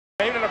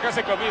Increíble lo que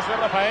hace comizzo,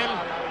 Rafael.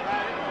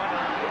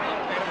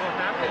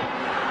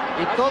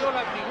 Y toda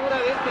la figura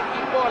de este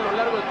equipo a lo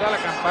largo de toda la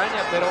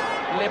campaña, pero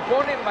le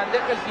pone en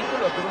bandeja el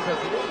título a Cruz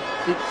Azul.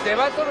 Si se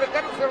va sobre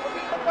Carlos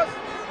Hermosillo,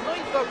 no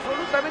hizo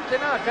absolutamente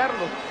nada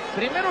Carlos.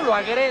 Primero lo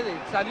agrede,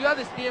 salió a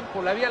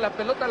destiempo, la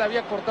pelota la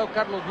había cortado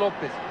Carlos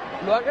López.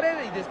 Lo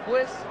agrede y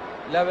después,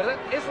 la verdad,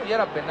 eso ya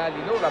era penal.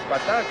 Y luego la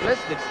patada,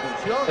 clase de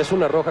expulsión. Es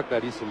una roja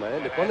clarísima,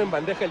 ¿eh? Le pone en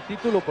bandeja el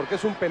título porque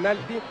es un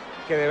penalti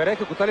que deberá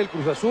ejecutar el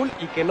Cruz Azul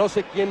y que no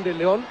sé quién de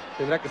León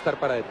tendrá que estar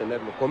para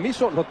detenerlo.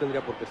 Comizzo no tendría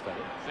por qué estar,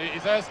 ¿eh? Sí, y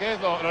 ¿sabes qué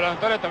es lo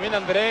lamentable también,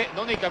 André?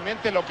 No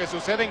únicamente lo que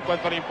sucede en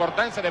cuanto a la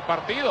importancia de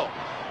partido,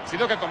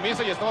 sino que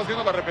comizzo, y estamos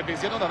viendo la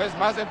repetición una vez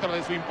más dentro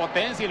de su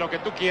impotencia y lo que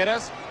tú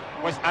quieras,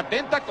 pues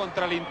atenta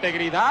contra la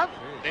integridad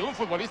de un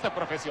futbolista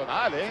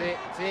profesional, ¿eh?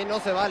 Sí, no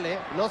se vale,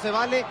 no se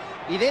vale.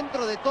 Y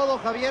dentro de todo,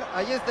 Javier,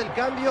 ahí está el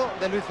cambio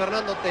de Luis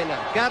Fernando Tena.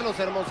 Carlos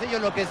Hermosillo,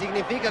 lo que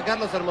significa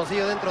Carlos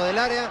Hermosillo dentro del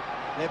área,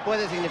 le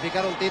puede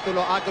significar un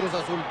título a Cruz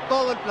Azul.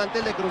 Todo el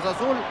plantel de Cruz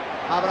Azul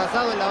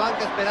abrazado en la banca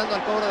esperando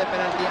al cobro de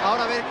penalti.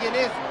 Ahora a ver quién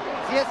es.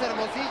 Si es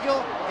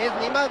Hermosillo, es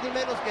ni más ni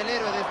menos que el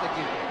héroe de este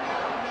equipo.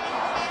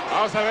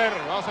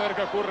 Vamos a ver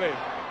qué ocurre.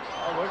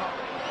 Bueno,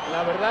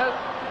 la verdad,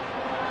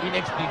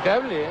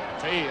 inexplicable, ¿eh?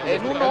 Sí,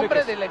 en un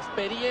hombre de la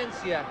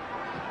experiencia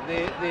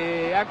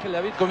de Ángel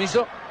David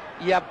Comizzo,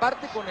 y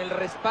aparte con el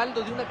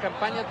respaldo de una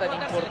campaña tan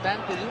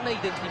importante, de una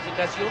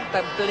identificación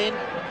tan plena,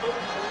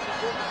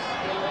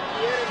 que lo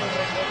quiere, lo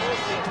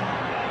reconoce,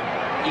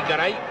 y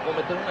caray,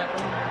 cometer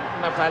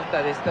una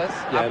falta de estas,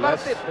 y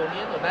además, aparte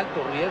poniendo en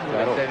alto riesgo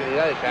la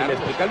integridad de Carlos.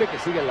 Inexplicable que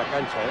siga en la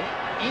cancha,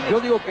 ¿eh?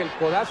 Yo digo que el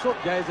codazo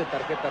ya es de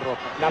tarjeta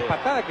roja. La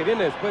patada que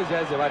viene después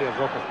ya es de varias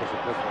rojas, por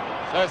supuesto.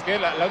 ¿Sabes qué?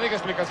 La única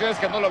explicación es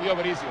que no lo vio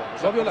Bricio.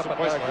 No vio la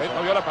patada.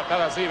 No vio la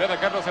patada, sí. Ven a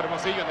Carlos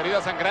Hermosillo en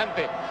herida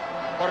sangrante.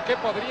 ¿Por qué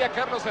podría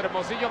Carlos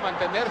Hermosillo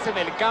mantenerse en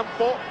el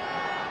campo?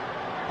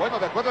 Bueno,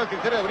 de acuerdo al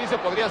criterio de Bricio,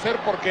 podría ser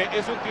porque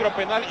es un tiro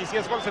penal y si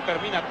es gol se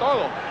termina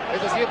todo.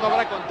 Es decir, no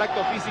habrá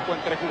contacto físico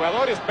entre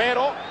jugadores,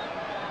 pero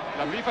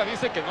la FIFA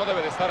dice que no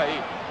debe de estar ahí.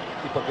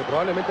 Y porque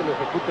probablemente lo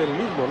ejecute él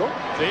mismo, ¿no?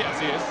 Sí,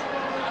 así es.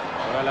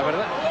 Ahora, la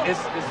verdad, es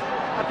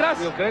atrás,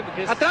 yo creo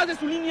que es atrás de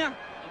su línea.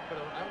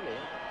 Imperdonable,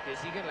 que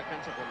siga en la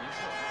cancha con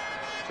eso.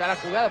 O sea, la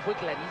jugada fue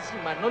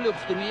clarísima, no le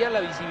obstruía la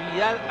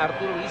visibilidad a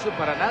Arturo Bricio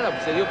para nada,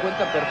 pues se dio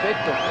cuenta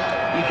perfecto.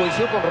 Y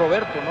coincidió con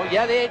Roberto, ¿no?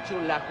 Ya de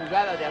hecho, la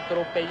jugada de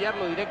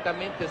atropellarlo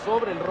directamente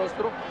sobre el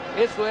rostro,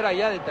 eso era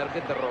ya de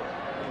tarjeta roja.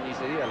 Ni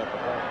se diga la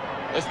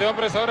patada. Este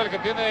hombre es ahora el que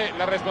tiene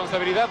la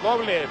responsabilidad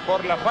doble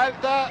por la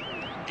falta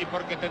y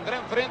porque tendrá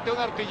enfrente un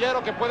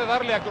artillero que puede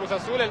darle a Cruz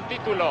Azul el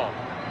título.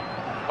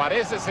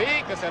 Parece sí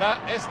que será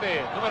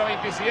este, número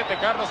 27,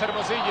 Carlos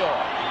Hermosillo.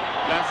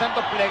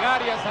 Lanzando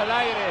plegarias al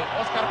aire,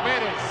 Óscar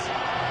Pérez.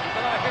 Y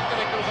toda la gente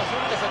de Cruz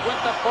Azul que se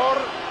cuenta por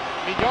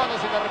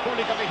millones en la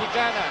República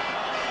Mexicana.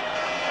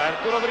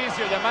 Arturo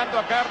Bricio llamando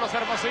a Carlos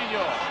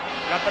Hermosillo.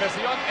 La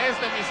presión es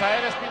de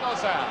Misael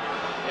Espinosa.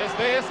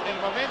 Este es el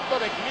momento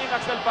de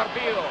clímax del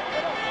partido.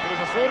 Cruz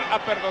Azul ha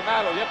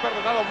perdonado y ha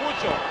perdonado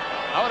mucho.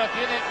 Ahora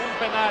tiene un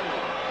penal.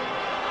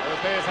 Pero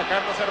ustedes a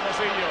Carlos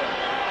Hermosillo.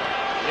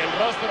 Y el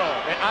rostro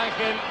de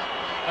Ángel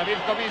David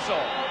Comizzo.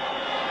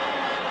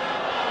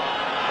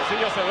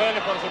 Hermosillo se duele,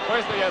 por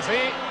supuesto, y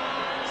así,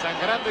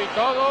 sangrando y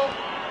todo.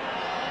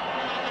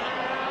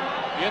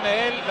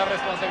 Tiene él la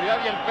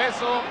responsabilidad y el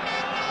peso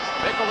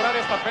de cobrar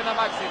esta pena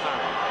máxima.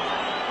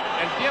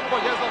 El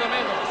tiempo ya es lo de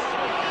menos.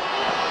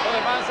 Lo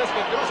demás es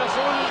que Cruz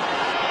Azul,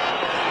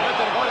 si mete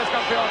el gol, es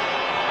campeón.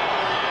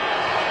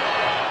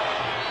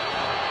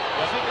 Y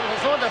así Cruz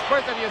Azul,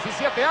 después de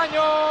 17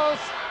 años,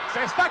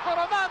 se está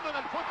coronando en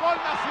el fútbol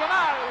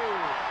nacional.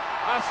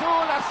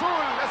 Azul,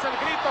 azul, es el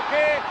grito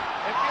que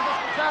empieza a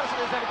escucharse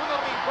desde algunos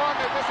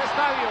rincones de ese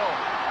estadio.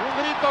 Un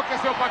grito que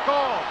se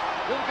opacó,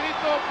 un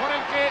grito por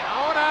el que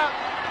ahora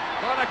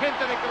toda la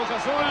gente de Cruz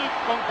Azul,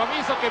 con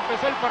Comizzo, que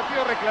empezó el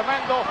partido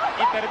reclamando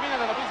y termina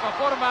de la misma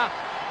forma,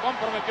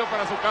 comprometió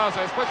para su causa.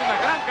 Después de una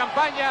gran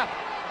campaña,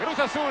 Cruz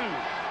Azul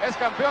es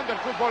campeón del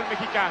fútbol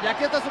mexicano. Y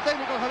aquí está su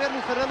técnico, Javier.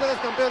 Luis Fernando es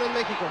campeón en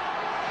México.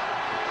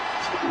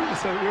 Sí,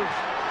 gracias a Dios.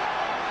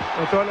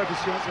 A toda la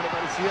afición se le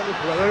parecía, a los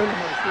jugadores les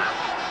merecía.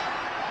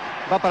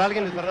 ¿Va para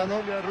alguien, Luis Fernando?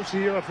 A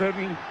Rocío, a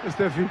Ferni, a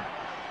Steffi.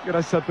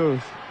 Gracias a todos.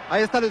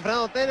 Ahí está Luis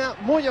Fernando Tena,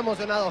 muy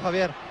emocionado,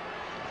 Javier.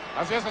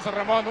 Así es, José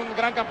Ramón, un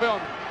gran campeón.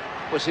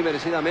 Pues sí,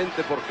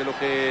 merecidamente, porque lo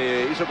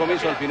que hizo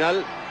Comizzo al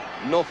final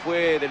no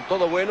fue del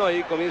todo bueno.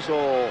 Ahí Comizzo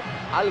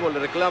algo le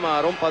reclama a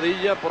Aarón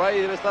Padilla. Por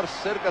ahí debe estar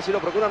cerca, Ciro.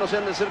 Procura no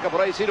sean de cerca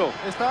por ahí, Ciro.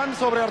 Están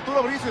sobre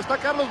Arturo Bricio, está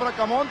Carlos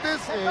Bracamontes,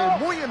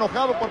 muy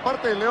enojado por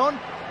parte de León.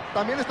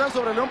 También están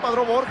sobre León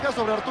Padrón Borja,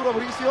 sobre Arturo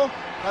Bricio.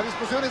 Las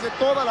discusiones de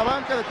toda la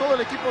banca, de todo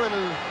el equipo del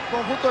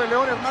conjunto de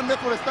León. Hernán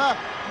Néctor está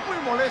muy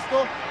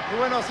molesto. Y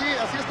bueno, así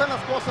están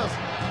las cosas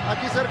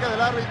aquí cerca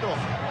del árbitro.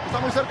 Está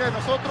muy cerca de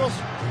nosotros.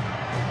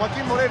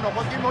 Joaquín Moreno,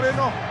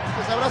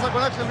 que se abraza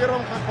con Axel Vierro.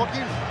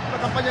 Joaquín,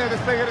 una campaña de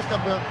despegue, eres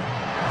campeón.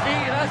 Sí,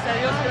 gracias a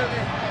Dios,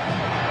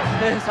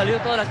 creo que salió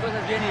todas las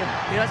cosas bien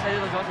y gracias a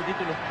Dios nos llevamos el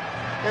título.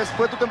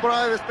 Fue tu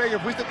temporada de despegue,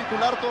 fuiste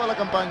titular toda la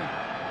campaña.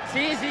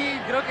 Sí,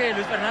 creo que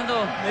Luis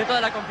Fernando me dio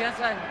toda la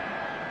confianza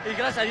y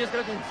gracias a Dios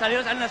creo que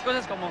salieron las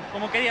cosas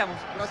como queríamos.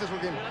 Gracias,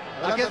 Joaquín.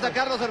 Aquí está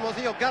Carlos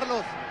Hermosillo.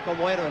 Carlos,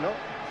 como héroe, ¿no?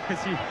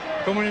 Sí,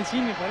 como en el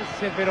cine parece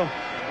ser, pero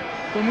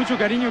con mucho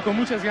cariño y con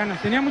muchas ganas.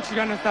 Tenía muchas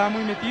ganas, estaba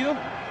muy metido.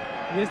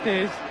 Y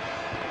este es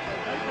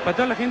para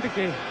toda la gente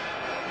que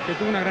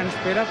tuvo una gran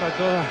espera,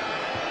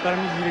 para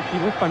mis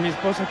directivos, para mi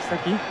esposa que está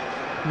aquí,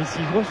 mis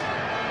hijos.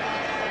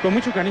 Con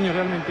mucho cariño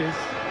realmente es.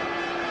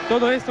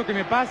 Todo esto que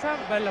me pasa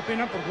vale la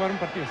pena por jugar un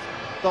partido.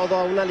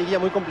 Toda una liguilla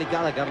muy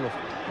complicada, Carlos.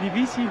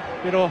 Difícil,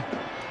 pero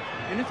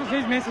en estos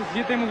 6 meses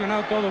 7 hemos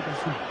ganado todo, pues,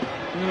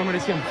 y nos lo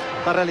merecíamos.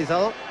 ¿Está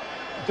realizado?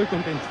 Estoy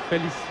contento,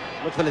 feliz.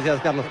 Muchas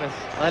felicidades, Carlos.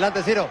 Gracias.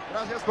 Adelante, Ciro.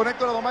 Gracias, con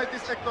Héctor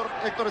Adomaitis.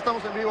 Héctor,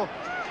 estamos en vivo.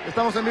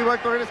 Estamos en vivo,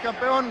 Héctor, eres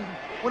campeón.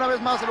 Una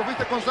vez más, se lo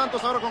fuiste con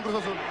Santos, ahora con Cruz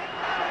Azul.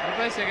 Me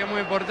parece que es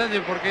muy importante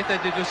porque esta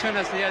institución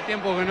hacía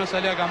tiempo que no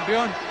salía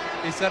campeón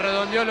y se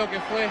redondeó lo que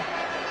fue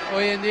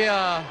hoy en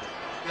día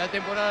la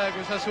temporada de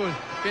Cruz Azul.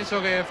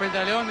 Pienso que frente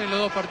a León en los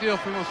 2 partidos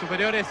fuimos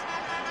superiores.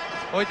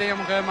 Hoy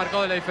teníamos que haber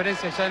marcado la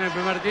diferencia ya en el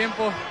primer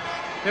tiempo.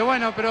 Pero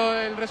bueno, pero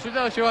el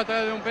resultado llegó a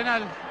través de un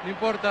penal, no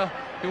importa.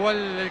 Igual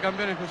el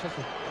campeón es Cruz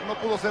Azul. No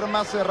pudo ser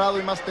más cerrado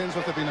y más tenso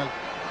este final.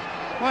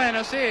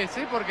 Bueno, sí,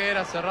 porque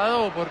era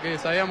cerrado, porque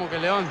sabíamos que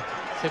León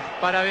se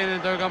para bien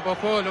dentro del campo de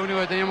juego. Lo único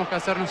que teníamos que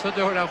hacer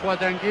nosotros era jugar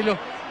tranquilo,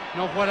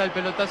 no jugar al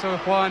pelotazo que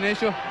jugaban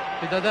ellos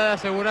y tratar de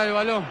asegurar el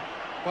balón.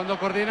 Cuando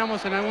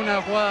coordinamos en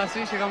alguna jugada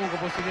así, llegamos con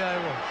posibilidad de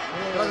gol.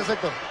 Gracias,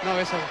 Héctor. No,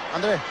 eso.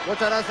 André.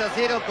 Muchas gracias,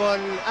 Ciro. Con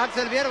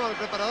Axel Viergo, el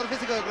preparador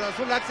físico de Cruz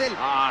Azul. Axel,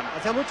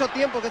 hacía mucho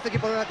tiempo que este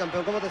equipo no era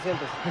campeón. ¿Cómo te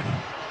sientes?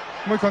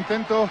 Muy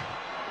contento.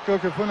 Creo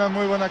que fue una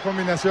muy buena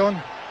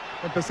combinación,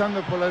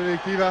 empezando por la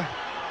directiva,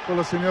 por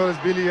los señores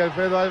Billy y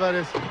Alfredo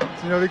Álvarez,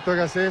 señor Víctor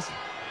Garcés,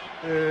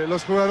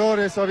 los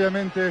jugadores,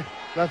 obviamente,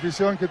 la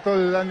afición que todo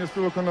el año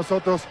estuvo con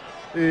nosotros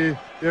y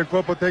el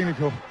cuerpo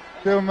técnico.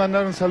 Quiero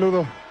mandar un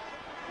saludo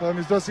para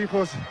mis 2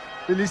 hijos,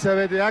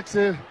 Elizabeth y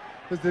Axel,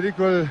 les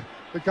dedico el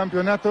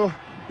campeonato,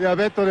 y a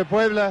Beto de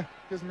Puebla,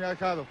 que es mi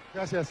ahijado.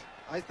 Gracias.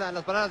 Ahí están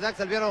las palabras de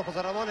Axel Viergo,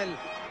 José Ramón, el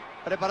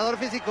preparador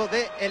físico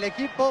del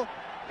equipo.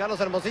 Carlos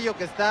Hermosillo,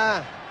 que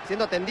está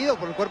siendo atendido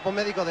por el cuerpo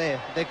médico de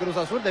Cruz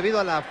Azul debido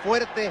a la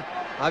fuerte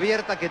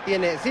abierta que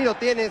tiene. Ciro,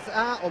 tienes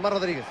a Omar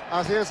Rodríguez.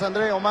 Así es,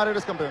 André. Omar,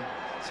 eres campeón.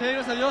 Sí,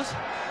 gracias a Dios,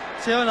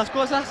 se llevan las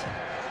cosas,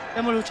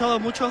 hemos luchado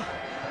mucho,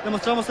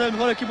 demostramos ser el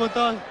mejor equipo de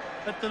todo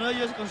el torneo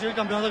y conseguir el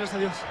campeonato, gracias a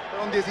Dios.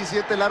 Fueron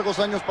 17 largos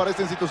años para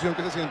esta institución,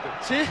 ¿qué se siente?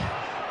 Sí,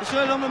 yo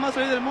soy el hombre más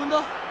feliz del mundo,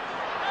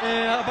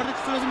 aparte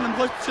que es la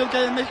mejor institución que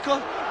hay en México.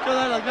 Quiero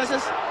dar las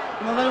gracias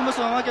y mandarle un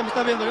beso a mamá que me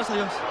está viendo, gracias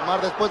a Dios.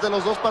 Omar, después de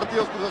los 2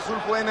 partidos, Cruz Azul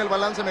fue en el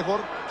balance mejor.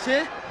 Sí,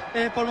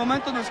 por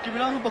momentos nos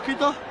discriminamos un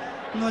poquito,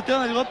 nos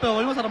metieron el gol, pero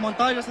volvimos a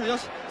remontar y gracias a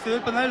Dios se dio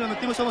el penal y lo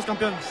metimos y somos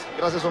campeones.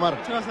 Gracias, Omar.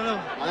 Sí, hasta luego.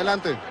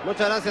 Adelante.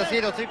 Muchas gracias,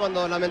 Ciro. Sí,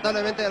 cuando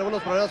lamentablemente hay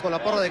algunos problemas con la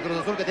porra de Cruz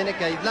Azul que tiene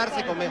que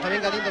aislarse con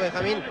Benjamín Galindo.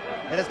 Benjamín,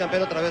 eres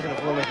campeón otra vez en el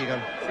fútbol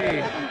mexicano. Sí,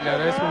 le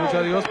agradezco mucho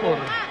a Dios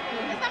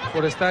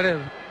por estar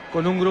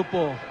con un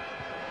grupo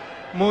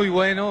muy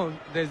bueno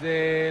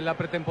desde la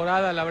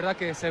pretemporada. La verdad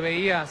que se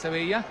veía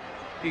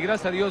y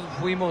gracias a Dios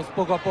fuimos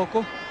poco a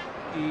poco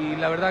y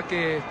la verdad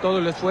que todo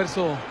el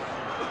esfuerzo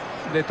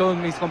de todos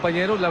mis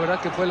compañeros, la verdad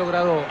que fue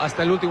logrado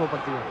hasta el último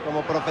partido.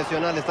 Como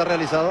profesional, ¿está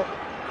realizado?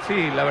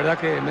 Sí, la verdad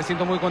que me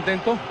siento muy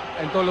contento.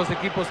 En todos los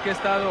equipos que he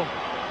estado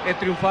he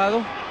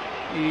triunfado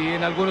y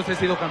en algunos he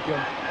sido campeón.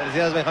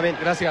 Felicidades, Benjamín.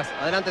 Gracias.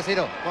 Adelante,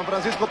 Ciro. Juan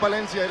Francisco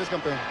Palencia, eres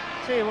campeón.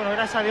 Sí, bueno,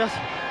 gracias a Dios.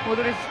 Como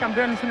tú dices,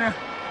 campeón, es una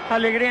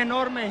alegría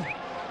enorme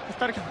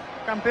estar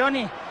campeón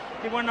y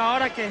bueno,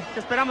 ahora que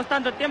esperamos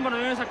tanto tiempo nos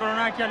venimos a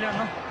coronar aquí a León,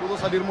 ¿no? Pudo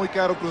salir muy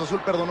caro, Cruz Azul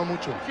perdonó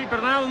mucho. Sí,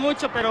 perdonamos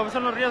mucho, pero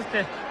son los riesgos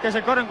que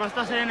se corren cuando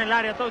estás ahí en el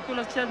área. Tú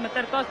las quisieras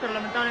meter todas, pero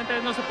lamentablemente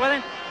no se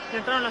pueden. Y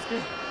entraron las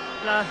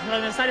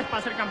necesarias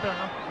para ser campeón,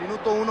 ¿no?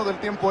 Minuto 1 del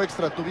tiempo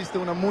extra, tuviste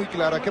una muy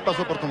clara. ¿Qué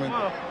pasó por tu mente?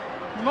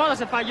 Ni modo,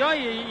 se falló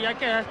y hay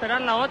que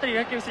esperar la otra y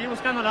hay que seguir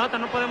buscando la otra.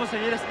 No podemos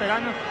seguir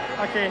esperando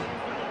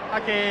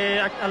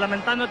a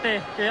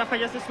lamentándote que ya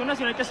fallaste una,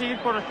 sino hay que seguir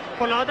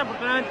por la otra.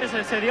 Afortunadamente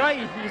se dio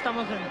y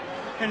estamos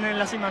en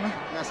la cima, ¿no?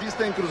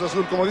 Naciste en Cruz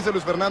Azul, como dice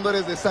Luis Fernando,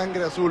 eres de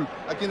sangre azul.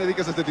 ¿A quién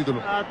dedicas este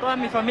título? A toda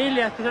mi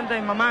familia, especialmente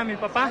a mi mamá, a mi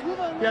papá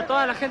y a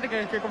toda la gente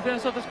que confía en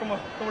nosotros, como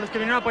los que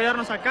vinieron a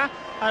apoyarnos acá,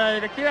 a la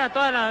directiva, a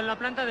toda la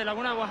planta de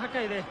Laguna de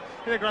Oaxaca y de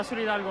Cruz Azul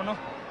Hidalgo, ¿no?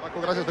 Paco,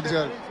 gracias,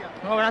 felicidades.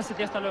 No, gracias,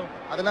 y hasta luego.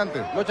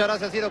 Adelante. Muchas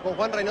gracias, Ciro. Con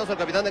Juan Reynoso, el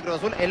capitán de Cruz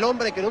Azul, el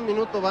hombre que en un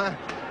minuto va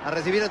a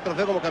recibir el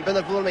trofeo como campeón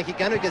del fútbol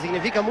mexicano y que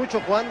significa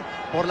mucho, Juan,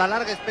 por la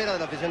larga espera de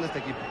la afición de este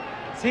equipo.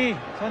 Sí,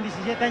 son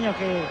 17 años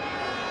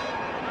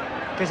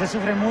que se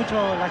sufre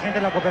mucho, la gente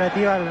de la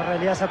cooperativa en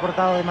realidad se ha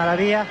portado de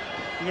maravilla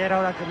y era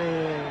hora que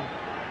le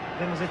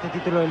demos este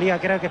título de liga,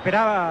 que era el que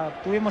esperaba.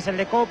 Tuvimos el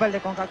de Copa, el de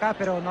CONCACAF,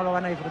 pero no lo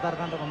van a disfrutar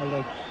tanto como el de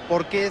hoy.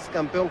 ¿Por qué es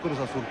campeón Cruz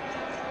Azul?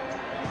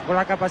 Por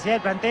la capacidad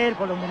del plantel,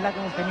 por la humildad que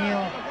hemos tenido,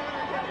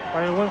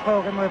 por el buen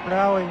juego que hemos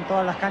desplegado en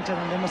todas las canchas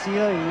donde hemos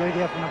ido y hoy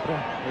día fue una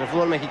prueba. ¿En el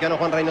fútbol mexicano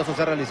Juan Reynoso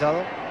se ha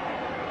realizado?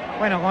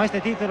 Bueno, con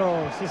este título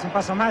sí es un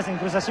paso más. En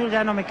Cruz Azul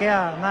ya no me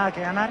queda nada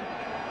que ganar.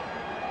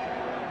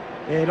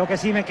 Lo que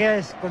sí me queda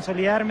es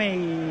consolidarme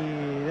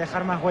y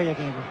dejar más huella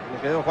aquí.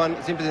 Me quedo, Juan,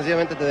 simple y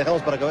sencillamente te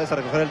dejamos para que vayas a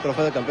recoger el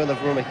trofeo de campeón del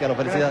fútbol mexicano.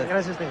 Felicidades.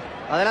 Gracias a usted.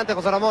 Adelante,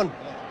 José Ramón.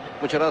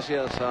 Muchas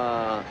gracias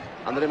a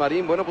André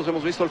Marín. Bueno, pues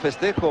hemos visto el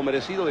festejo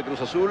merecido de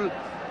Cruz Azul.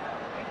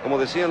 Como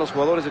decían, los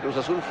jugadores de Cruz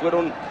Azul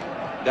fueron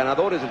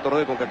ganadores del torneo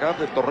de CONCACAF,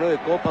 del torneo de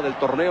Copa, del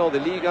torneo de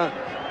Liga.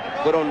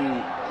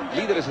 Fueron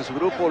líderes en su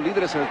grupo,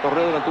 líderes en el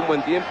torneo durante un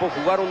buen tiempo.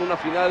 Jugaron una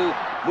final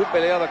muy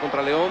peleada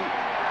contra León.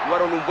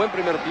 Jugaron un buen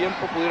primer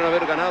tiempo, pudieron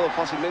haber ganado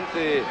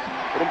fácilmente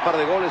por un par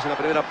de goles en la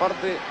primera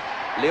parte.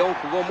 León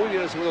jugó muy bien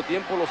en el segundo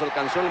tiempo, los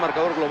alcanzó en el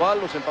marcador global,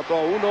 los empató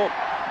a 1.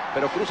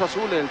 Pero Cruz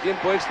Azul en el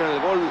tiempo extra, en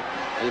el gol,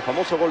 el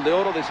famoso gol de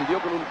oro, decidió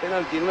con un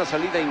penalti en una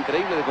salida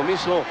increíble de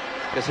Comizzo,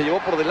 que se llevó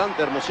por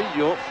delante a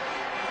Hermosillo.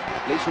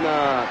 Le hizo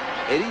una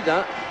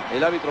herida,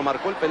 el árbitro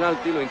marcó el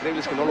penalti, lo increíble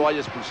es que no lo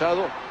haya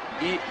expulsado.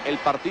 Y el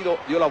partido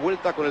dio la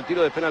vuelta con el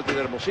tiro de penalti de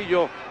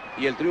Hermosillo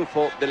y el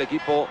triunfo del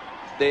equipo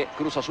de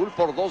Cruz Azul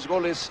por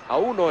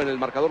 2-1 en el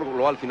marcador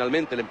global.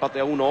 Finalmente el empate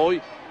a 1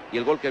 hoy y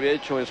el gol que había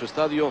hecho en su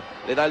estadio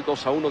le da el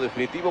 2-1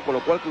 definitivo, con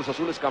lo cual Cruz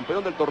Azul es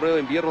campeón del torneo de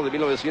invierno de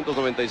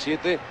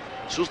 1997,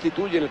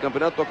 sustituye en el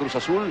campeonato a Cruz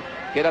Azul,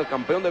 que era el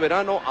campeón de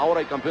verano, ahora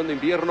el campeón de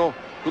invierno.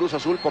 Cruz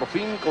Azul por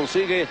fin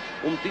consigue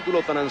un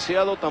título tan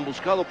ansiado, tan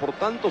buscado por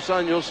tantos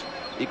años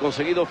y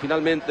conseguido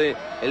finalmente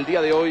el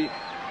día de hoy,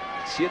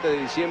 7 de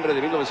diciembre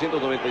de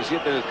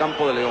 1997 en el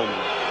campo de León.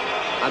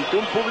 Ante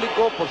un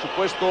público, por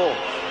supuesto,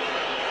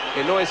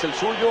 que no es el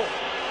suyo,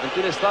 ante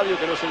un estadio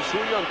que no es el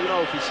suyo, ante una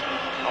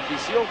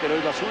afición que no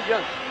es la suya,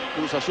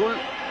 Cruz Azul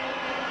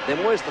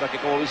demuestra que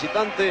como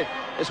visitante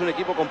es un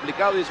equipo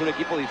complicado y es un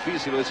equipo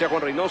difícil. Lo decía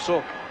Juan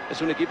Reynoso,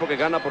 es un equipo que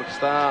gana porque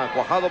está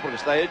cuajado, porque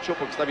está hecho,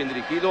 porque está bien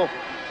dirigido,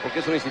 porque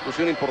es una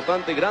institución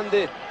importante y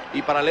grande.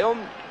 Y para León,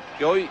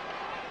 que hoy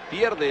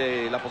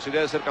pierde la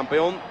posibilidad de ser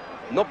campeón,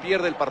 no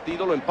pierde el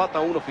partido, lo empata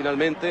a 1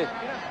 finalmente,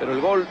 pero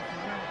el gol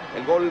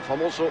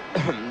famoso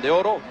de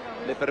oro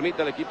le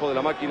permite al equipo de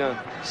la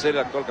máquina ser el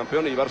actual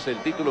campeón y llevarse el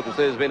título que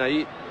ustedes ven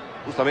ahí,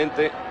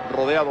 justamente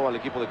rodeado al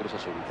equipo de Cruz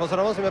Azul. José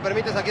Ramón, si me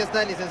permites, aquí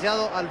está el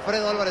licenciado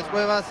Alfredo Álvarez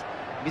Cuevas,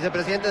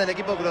 vicepresidente del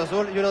equipo Cruz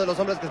Azul y uno de los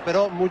hombres que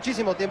esperó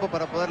muchísimo tiempo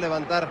para poder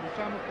levantar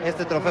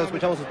este trofeo.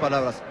 Escuchamos sus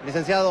palabras.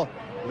 Licenciado,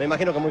 me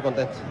imagino que muy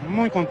contento.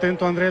 Muy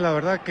contento, André, la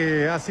verdad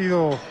que ha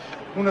sido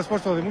un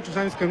esfuerzo de muchos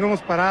años que no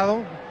hemos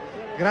parado.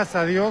 Gracias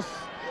a Dios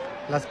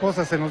las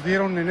cosas se nos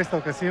dieron en esta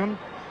ocasión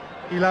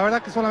y la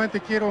verdad que solamente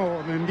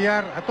quiero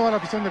enviar a toda la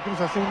afición de Cruz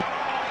Azul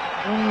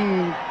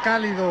un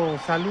cálido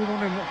saludo,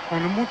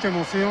 con mucha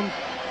emoción,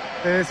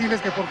 de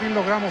decirles que por fin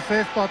logramos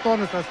esto, a todas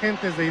nuestras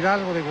gentes de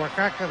Hidalgo, de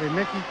Oaxaca, de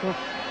México,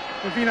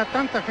 en fin, a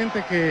tanta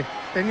gente que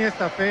tenía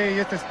esta fe y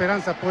esta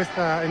esperanza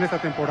puesta en esta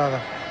temporada.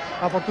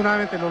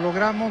 Afortunadamente lo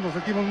logramos, nos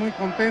sentimos muy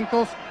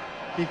contentos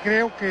y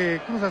creo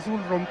que Cruz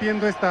Azul,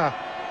 rompiendo este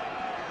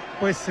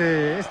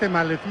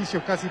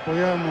maleficio, casi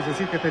podríamos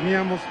decir, que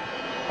teníamos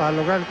para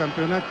lograr el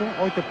campeonato,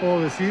 hoy te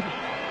puedo decir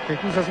que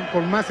Cruz Azul,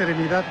 con más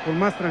serenidad, con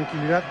más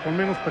tranquilidad, con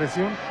menos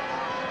presión,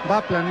 va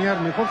a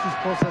planear mejor sus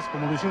cosas,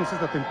 como lo hicimos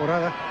esta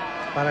temporada,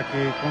 para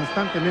que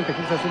constantemente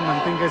Cruz Azul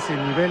mantenga ese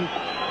nivel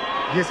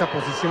y esa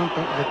posición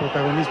de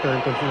protagonista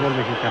dentro del fútbol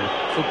mexicano.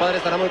 Su padre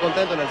estará muy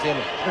contento en el cielo.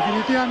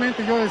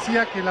 Definitivamente, yo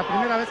decía que la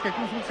primera vez que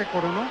Cruz Azul se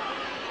coronó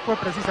fue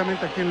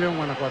precisamente aquí en León,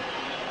 Guanajuato.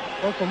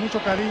 Hoy, con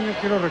mucho cariño,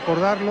 quiero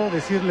recordarlo,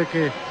 decirle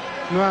que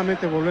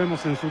nuevamente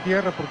volvemos en su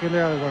tierra, porque él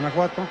era de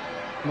Guanajuato.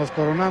 Nos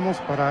coronamos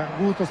para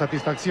gusto,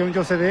 satisfacción,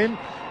 yo sé de él,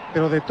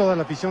 pero de toda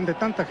la afición, de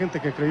tanta gente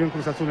que creyó en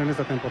Cruz Azul en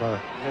esta temporada.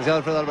 Licenciado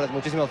Alfredo Álvarez,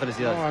 muchísimas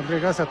felicidades. No,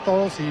 André, gracias a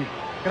todos y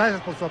gracias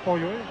por su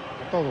apoyo,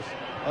 a todos.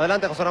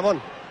 Adelante, José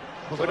Ramón.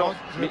 Bueno,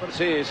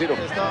 sí, Ciro.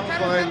 Estábamos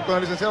con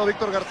el licenciado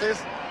Víctor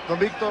Garcés, don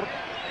Víctor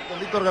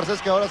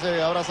Garcés, que ahora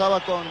se abrazaba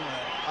con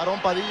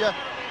Aarón Padilla.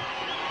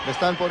 Le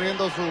están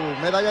poniendo su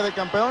medalla de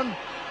campeón.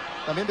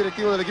 También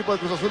directivo del equipo de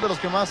Cruz Azul, de los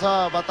que más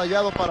ha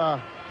batallado para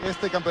que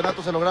este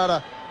campeonato se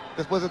lograra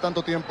después de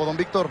tanto tiempo. Don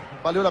Víctor,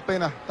 ¿valió la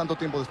pena tanto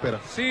tiempo de espera?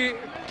 Sí,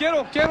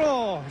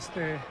 quiero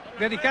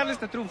dedicarle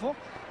este triunfo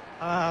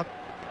a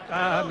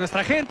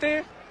nuestra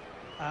gente,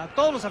 a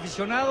todos los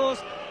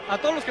aficionados, a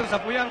todos los que nos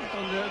apoyaron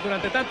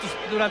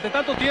durante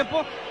tanto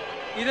tiempo,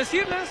 y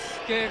decirles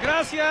que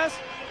gracias,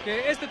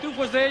 que este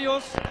triunfo es de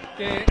ellos,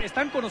 que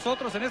están con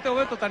nosotros en este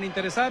momento tan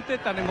interesante,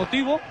 tan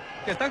emotivo,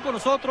 que están con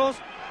nosotros.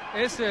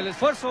 Es el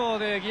esfuerzo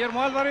de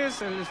Guillermo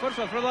Álvarez, el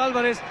esfuerzo de Alfredo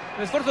Álvarez,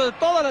 el esfuerzo de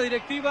toda la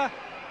directiva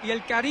y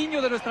el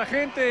cariño de nuestra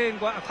gente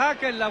en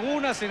Oaxaca, en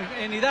Lagunas,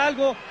 en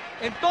Hidalgo,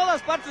 en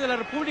todas partes de la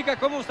República,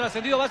 cómo hemos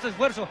trascendido a este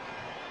esfuerzo.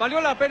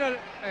 Valió la pena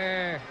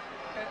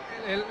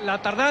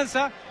la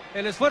tardanza,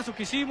 el esfuerzo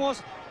que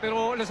hicimos,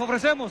 pero les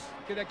ofrecemos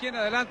que de aquí en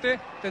adelante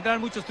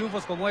tendrán muchos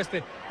triunfos como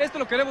este. Esto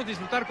lo queremos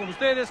disfrutar con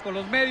ustedes, con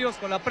los medios,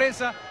 con la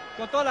prensa,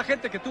 con toda la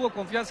gente que tuvo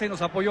confianza y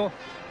nos apoyó.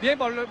 Bien,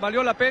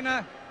 valió la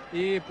pena.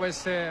 Y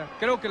pues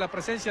creo que la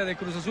presencia de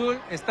Cruz Azul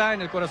está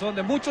en el corazón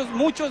de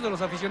muchos de los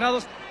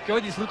aficionados que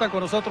hoy disfrutan con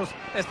nosotros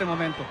este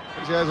momento.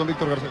 Felicidades, don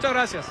Víctor Garcés. Muchas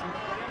gracias.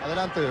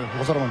 Adelante,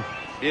 José Ramón.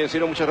 Bien,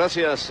 Ciro, muchas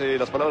gracias.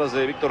 Las palabras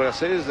de Víctor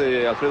Garcés,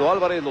 de Alfredo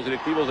Álvarez, los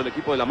directivos del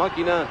equipo de la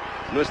máquina.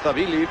 No está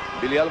Billy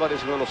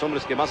Álvarez, uno de los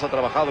hombres que más ha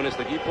trabajado en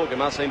este equipo, que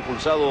más ha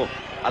impulsado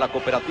a la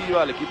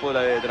cooperativa, al equipo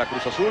de la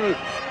Cruz Azul.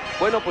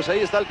 Bueno, pues ahí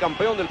está el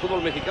campeón del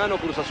fútbol mexicano,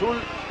 Cruz Azul.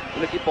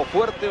 Un equipo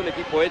fuerte, un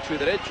equipo hecho y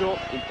derecho,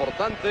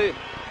 importante,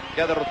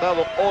 que ha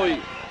derrotado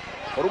hoy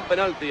por un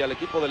penalti al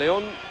equipo de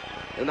León.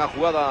 Una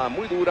jugada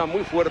muy dura,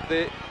 muy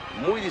fuerte,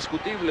 muy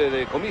discutible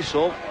de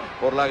Comizzo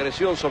por la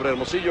agresión sobre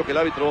Hermosillo, que el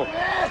árbitro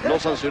no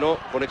sancionó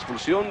con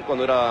expulsión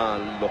cuando era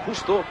lo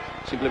justo,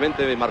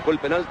 simplemente marcó el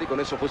penalti, con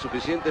eso fue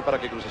suficiente para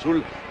que Cruz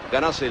Azul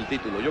ganase el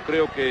título. Yo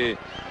creo que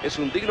es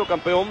un digno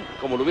campeón,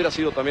 como lo hubiera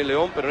sido también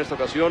León, pero en esta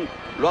ocasión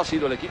lo ha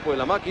sido el equipo de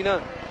la máquina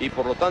y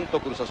por lo tanto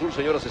Cruz Azul,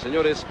 señoras y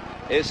señores,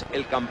 es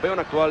el campeón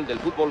actual del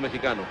fútbol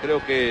mexicano.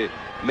 Creo que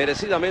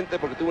merecidamente,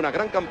 porque tuvo una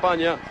gran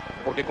campaña,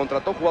 porque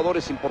contrató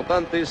jugadores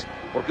importantes,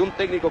 porque un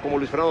técnico como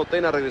Luis Fernando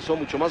Tena regresó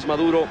mucho más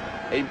maduro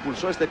e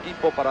impulsó a este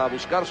equipo para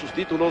buscar sus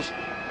títulos,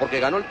 porque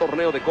ganó el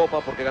torneo de Copa,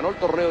 porque ganó el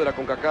torneo de la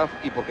CONCACAF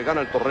y porque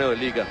gana el torneo de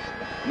Liga.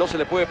 No se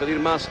le puede pedir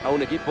más a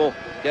un equipo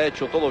que ha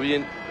hecho todo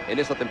bien en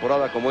esta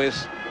temporada como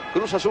es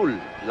Cruz Azul,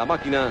 la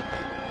máquina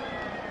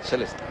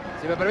celeste.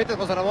 Si me permites,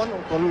 José Ramón,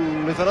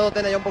 con Luis Fernando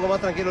Tena ya un poco más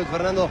tranquilo. Luis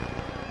Fernando,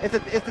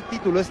 este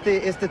título,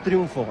 este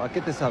triunfo, ¿a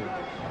qué te sabe?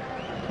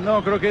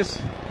 No, creo que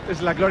es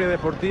la gloria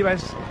deportiva,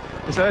 es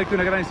saber que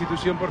una gran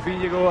institución por fin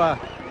llegó a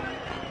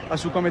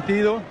su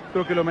cometido.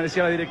 Creo que lo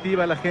merecía la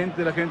directiva, la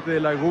gente de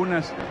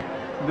Lagunas,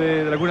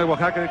 de Lagunas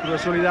Oaxaca, de Cruz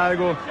Azul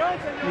Hidalgo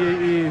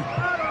y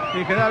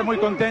en general muy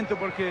contento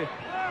porque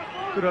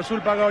Cruz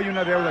Azul paga hoy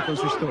una deuda con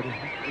su historia.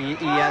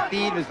 Y a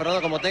ti, Luis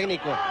Fernando, como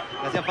técnico,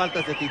 le hacía falta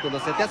este título.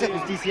 ¿Se te hace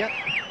justicia?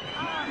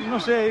 No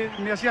sé,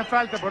 me hacía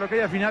falta por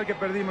aquella final que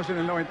perdimos en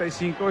el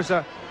 95,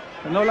 esa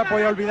no la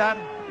podía olvidar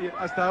y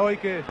hasta hoy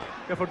que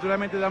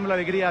afortunadamente damos la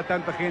alegría a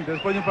tanta gente.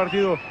 Después de un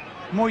partido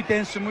muy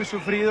tenso, muy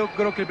sufrido,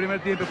 creo que el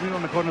primer tiempo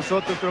fuimos mejor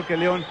nosotros, creo que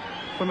León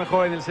fue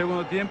mejor en el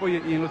segundo tiempo y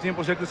en los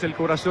tiempos extras el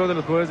corazón de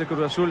los jugadores de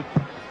Cruz Azul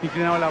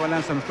inclinaba la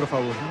balanza a nuestro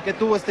favor. ¿Qué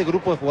tuvo este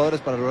grupo de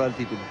jugadores para lograr el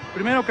título?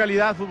 Primero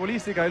calidad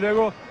futbolística y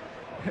luego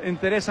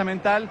entereza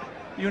mental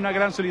y una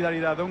gran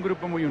solidaridad, un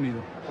grupo muy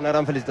unido. Una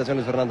gran felicitación,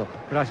 Luis Fernando.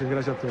 Gracias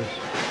a todos.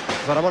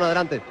 José Ramón,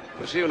 adelante.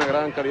 Pues sí, una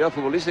gran calidad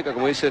futbolística,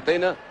 como dice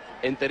Tena,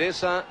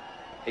 entereza,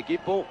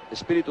 equipo,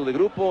 espíritu de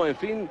grupo, en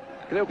fin,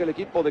 creo que el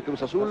equipo de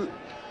Cruz Azul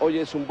hoy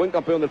es un buen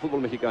campeón del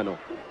fútbol mexicano.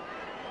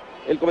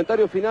 El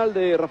comentario final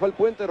de Rafael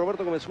Puente,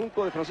 Roberto Gómez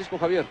Junco, de Francisco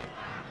Javier.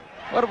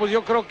 Bueno, pues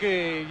yo creo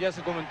que ya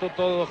se comentó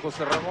todo,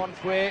 José Ramón.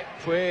 Fue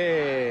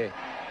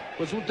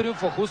pues un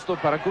triunfo justo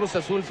para Cruz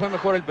Azul. Fue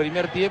mejor el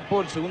primer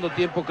tiempo, el segundo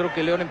tiempo creo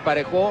que León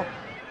emparejó.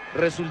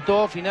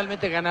 Resultó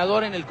finalmente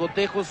ganador en el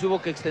cotejo, se hubo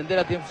que extender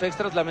a tiempos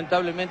extras,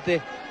 lamentablemente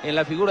en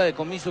la figura de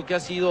Comizzo, que ha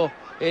sido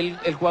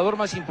el jugador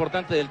más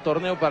importante del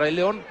torneo para el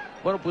León.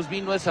 Bueno, pues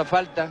vino esa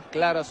falta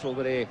clara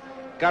sobre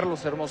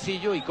Carlos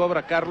Hermosillo y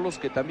cobra Carlos,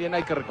 que también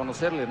hay que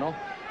reconocerle, ¿no?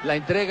 La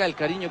entrega, el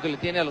cariño que le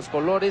tiene a los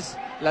colores,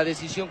 la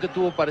decisión que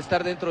tuvo para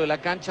estar dentro de la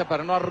cancha,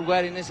 para no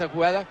arrugar en esa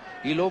jugada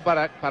y luego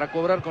para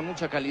cobrar con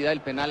mucha calidad el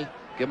penal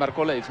que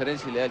marcó la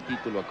diferencia y le da el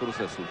título a Cruz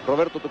Azul.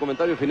 Roberto, tu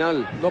comentario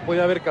final. No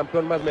podía haber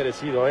campeón más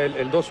merecido.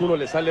 El 2-1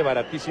 le sale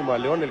baratísimo a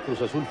León. El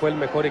Cruz Azul fue el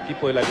mejor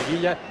equipo de la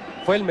liguilla,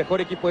 fue el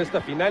mejor equipo de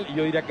esta final y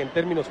yo diría que en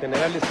términos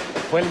generales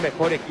fue el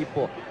mejor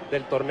equipo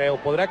del torneo.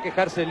 Podrá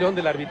quejarse León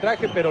del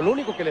arbitraje, pero lo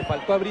único que le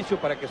faltó a Bricio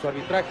para que su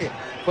arbitraje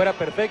fuera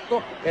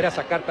perfecto era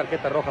sacar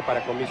tarjeta roja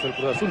para Comizzo. El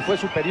Cruz Azul fue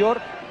superior.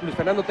 Luis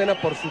Fernando Tena,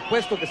 por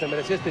supuesto que se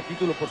merecía este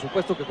título, por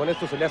supuesto que con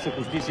esto se le hace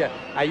justicia.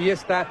 Ahí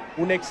está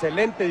un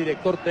excelente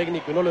director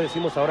técnico y no lo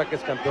decimos ahora que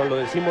es campeón, lo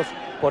decimos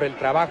por el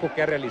trabajo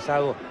que ha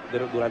realizado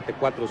durante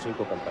 4 o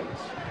 5 campañas.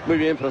 Muy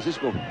bien,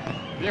 Francisco.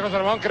 Bien, José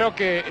Ramón, creo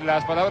que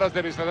las palabras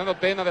de Luis Fernando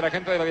Tena, de la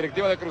gente de la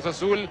directiva de Cruz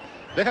Azul,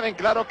 dejan en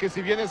claro que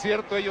si bien es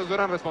cierto, ellos no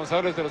eran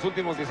responsables de los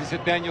últimos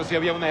 17 años, sí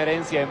había una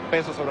herencia en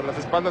peso sobre las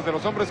espaldas de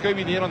los hombres que hoy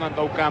vinieron a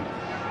Andaucamp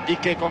y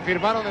que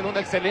confirmaron en una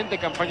excelente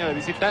campaña de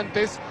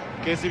visitantes,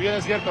 que si bien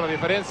es cierto la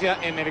diferencia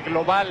en el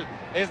global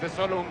es de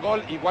solo un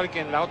gol, igual que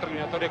en la otra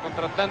eliminatoria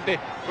contra Ante,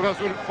 Cruz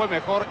Azul fue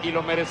mejor y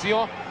lo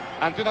mereció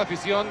ante una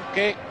afición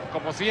que,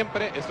 como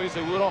siempre, estoy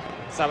seguro,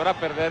 sabrá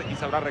perder y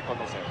sabrá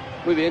reconocer.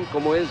 Muy bien,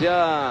 como es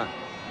ya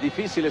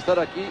difícil estar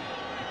aquí,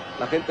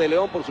 la gente de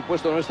León, por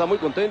supuesto, no está muy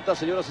contenta,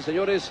 señoras y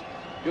señores.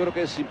 Yo creo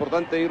que es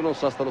importante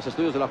irnos hasta los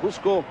estudios de la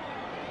Jusco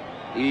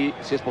y,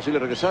 si es posible,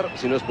 regresar.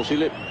 Si no es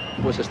posible,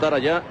 pues estar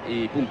allá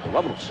y punto.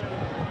 Vámonos.